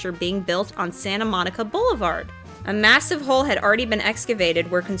structure being built on Santa Monica Boulevard. A massive hole had already been excavated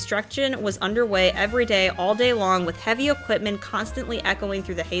where construction was underway every day, all day long, with heavy equipment constantly echoing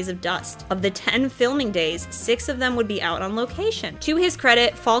through the haze of dust. Of the 10 filming days, 6 of them would be out on location. To his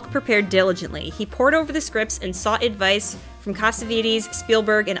credit, Falk prepared diligently. He pored over the scripts and sought advice from Cassavetes,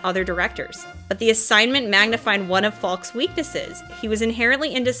 Spielberg, and other directors. But the assignment magnified one of Falk's weaknesses. He was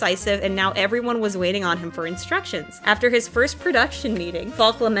inherently indecisive, and now everyone was waiting on him for instructions. After his first production meeting,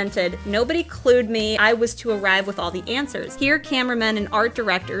 Falk lamented, "Nobody clued me. I was to arrive with all the answers. Here, cameramen and art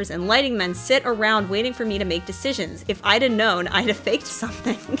directors and lighting men sit around waiting for me to make decisions. If I'd have known, I'd have faked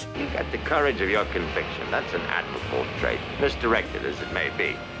something." You got the courage of your conviction. That's an admirable trait, misdirected as it may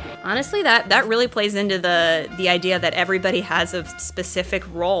be. Honestly, that really plays into the idea that everybody has a specific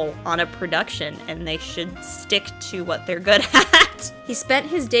role on a production, and they should stick to what they're good at. He spent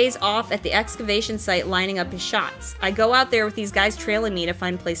his days off at the excavation site lining up his shots. "I go out there with these guys trailing me to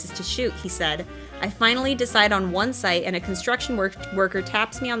find places to shoot," he said. "I finally decide on one site, and a construction worker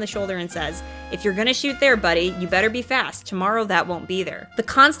taps me on the shoulder and says, 'If you're gonna shoot there, buddy, you better be fast. Tomorrow that won't be there.'" The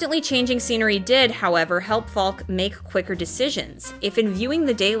constantly changing scenery did, however, help Falk make quicker decisions. If in viewing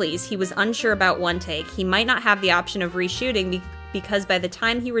the dailies he was unsure about one take, he might not have the option of reshooting because by the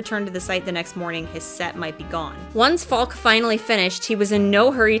time he returned to the site the next morning, his set might be gone. Once Falk finally finished, he was in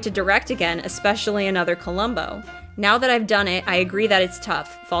no hurry to direct again, especially another Columbo. "Now that I've done it, I agree that it's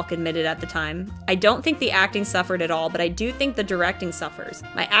tough," Falk admitted at the time. "I don't think the acting suffered at all, but I do think the directing suffers.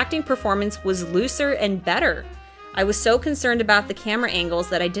 My acting performance was looser and better. I was so concerned about the camera angles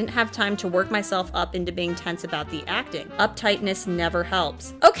that I didn't have time to work myself up into being tense about the acting. Uptightness never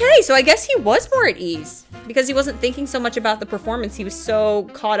helps." Okay, so I guess he was more at ease. Because he wasn't thinking so much about the performance, he was so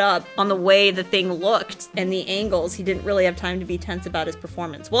caught up on the way the thing looked and the angles, he didn't really have time to be tense about his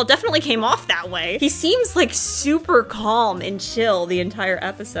performance. Well, it definitely came off that way. He seems like super calm and chill the entire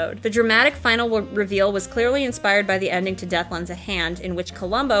episode. The dramatic final reveal was clearly inspired by the ending to Death Lends a Hand, in which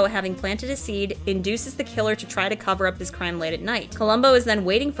Columbo, having planted a seed, induces the killer to try to cover up his crime late at night. Columbo is then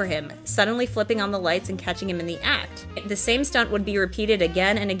waiting for him, suddenly flipping on the lights and catching him in the act. The same stunt would be repeated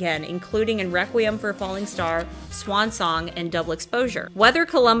again and again, including in Requiem for a Falling Star, Swan Song, and Double Exposure. Whether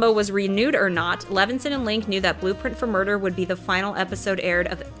Columbo was renewed or not, Levinson and Link knew that Blueprint for Murder would be the final episode aired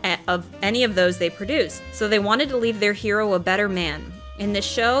of any of those they produced, so they wanted to leave their hero a better man. In this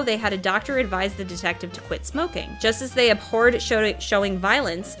show, they had a doctor advise the detective to quit smoking. Just as they abhorred showing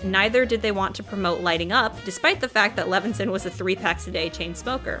violence, neither did they want to promote lighting up, despite the fact that Levinson was a 3-packs-a-day chain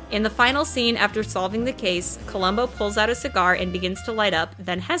smoker. In the final scene, after solving the case, Columbo pulls out a cigar and begins to light up,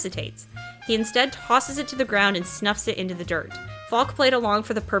 then hesitates. He instead tosses it to the ground and snuffs it into the dirt. Falk played along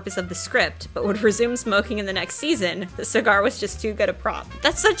for the purpose of the script, but would resume smoking in the next season. The cigar was just too good a prop.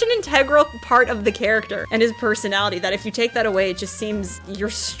 That's such an integral part of the character and his personality that if you take that away, it just seems you're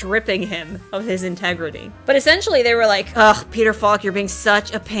stripping him of his integrity. But essentially they were like, "Ugh, Peter Falk, you're being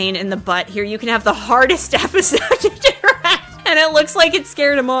such a pain in the butt. Here, you can have the hardest episode to direct." And it looks like it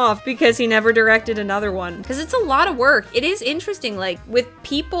scared him off because he never directed another one. Because it's a lot of work. It is interesting, like, with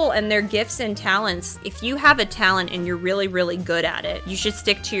people and their gifts and talents, if you have a talent and you're really, really good at it, you should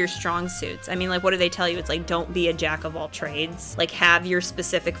stick to your strong suits. I mean, like, what do they tell you? It's like, don't be a jack of all trades. Like, have your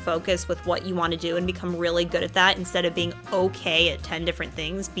specific focus with what you want to do and become really good at that instead of being okay at 10 different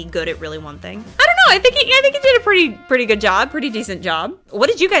things. Be good at really one thing. I don't know. I think he did a pretty good job, pretty decent job. What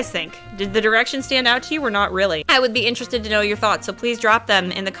did you guys think? Did the direction stand out to you or not really? I would be interested to know your thoughts, so please drop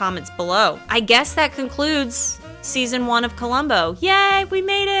them in the comments below. I guess that concludes Season 1 of Columbo. Yay, we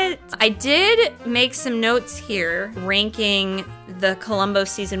made it! I did make some notes here ranking the Columbo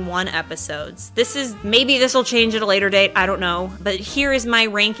Season 1 episodes. Maybe this will change at a later date, I don't know. But here is my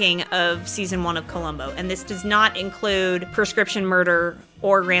ranking of Season 1 of Columbo. And this does not include Prescription Murder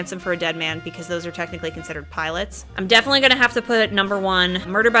or Ransom for a Dead Man because those are technically considered pilots. I'm definitely gonna have to put number 1.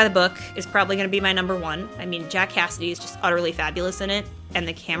 Murder by the Book is probably gonna be my number 1. I mean, Jack Cassidy is just utterly fabulous in it. And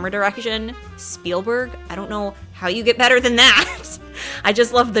the camera direction, Spielberg, I don't know how you get better than that. I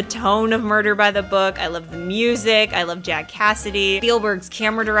just love the tone of Murder by the Book. I love the music. I love Jack Cassidy. Spielberg's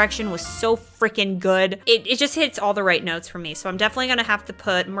camera direction was so freaking good. It just hits all the right notes for me. So I'm definitely gonna have to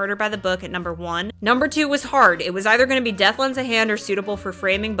put Murder by the Book at number 1. Number 2 was hard. It was either gonna be Death Lends a Hand or Suitable for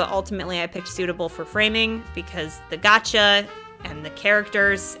Framing, but ultimately I picked Suitable for Framing because the gotcha and the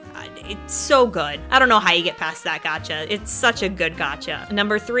characters, it's so good. I don't know how you get past that gotcha. It's such a good gotcha.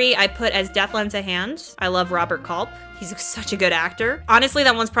 Number 3, I put as Death Lends a Hand. I love Robert Culp. He's such a good actor. Honestly,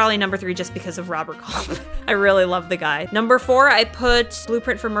 that one's probably number 3 just because of Robert Culp. I really love the guy. Number 4, I put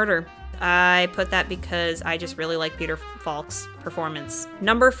Blueprint for Murder. I put that because I just really like Peter Falk's performance.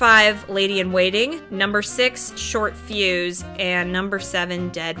 Number 5, Lady in Waiting. Number 6, Short Fuse. And number 7,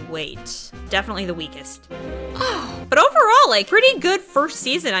 Dead Weight. Definitely the weakest. Oh, But overall, like, pretty good first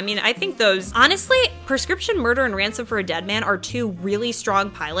season. I mean, I think those, honestly, Prescription Murder and Ransom for a Dead Man are two really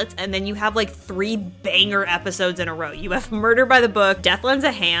strong pilots, and then you have like 3 banger episodes in a row. You have Murder by the Book, Death Lends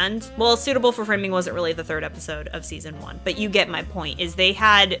a Hand. Well, Suitable for Framing wasn't really the 3rd episode of season 1, but you get my point, is they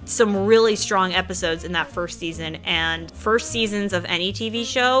had some really strong episodes in that first season, and first seasons of any TV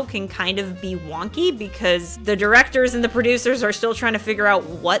show can kind of be wonky because the directors and the producers are still trying to figure out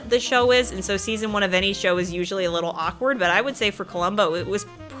what the show is, and so season 1 of any show is usually a little awkward, but I would say for Columbo, it was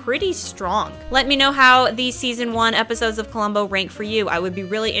pretty strong. Let me know how these season 1 episodes of Columbo rank for you. I would be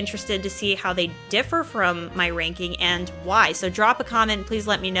really interested to see how they differ from my ranking and why. So drop a comment, please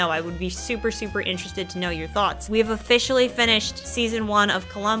let me know. I would be super, super interested to know your thoughts. We have officially finished season 1 of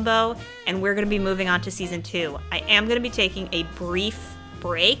Columbo, and we're gonna be moving on to season 2. I am gonna be taking a brief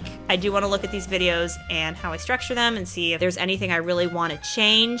break. I do want to look at these videos and how I structure them and see if there's anything I really want to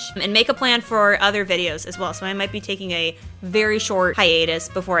change and make a plan for other videos as well. So I might be taking a very short hiatus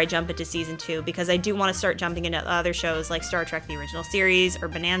before I jump into season 2 because I do want to start jumping into other shows like Star Trek the Original Series or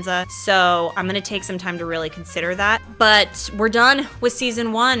Bonanza. So I'm going to take some time to really consider that. But we're done with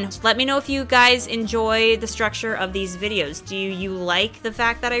season 1. Let me know if you guys enjoy the structure of these videos. Do you like the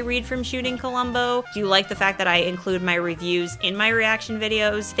fact that I read from Shooting Columbo? Do you like the fact that I include my reviews in my reaction videos?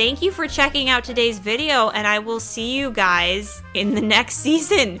 Thank you for checking out today's video, and I will see you guys in the next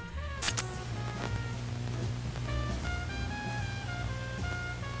season.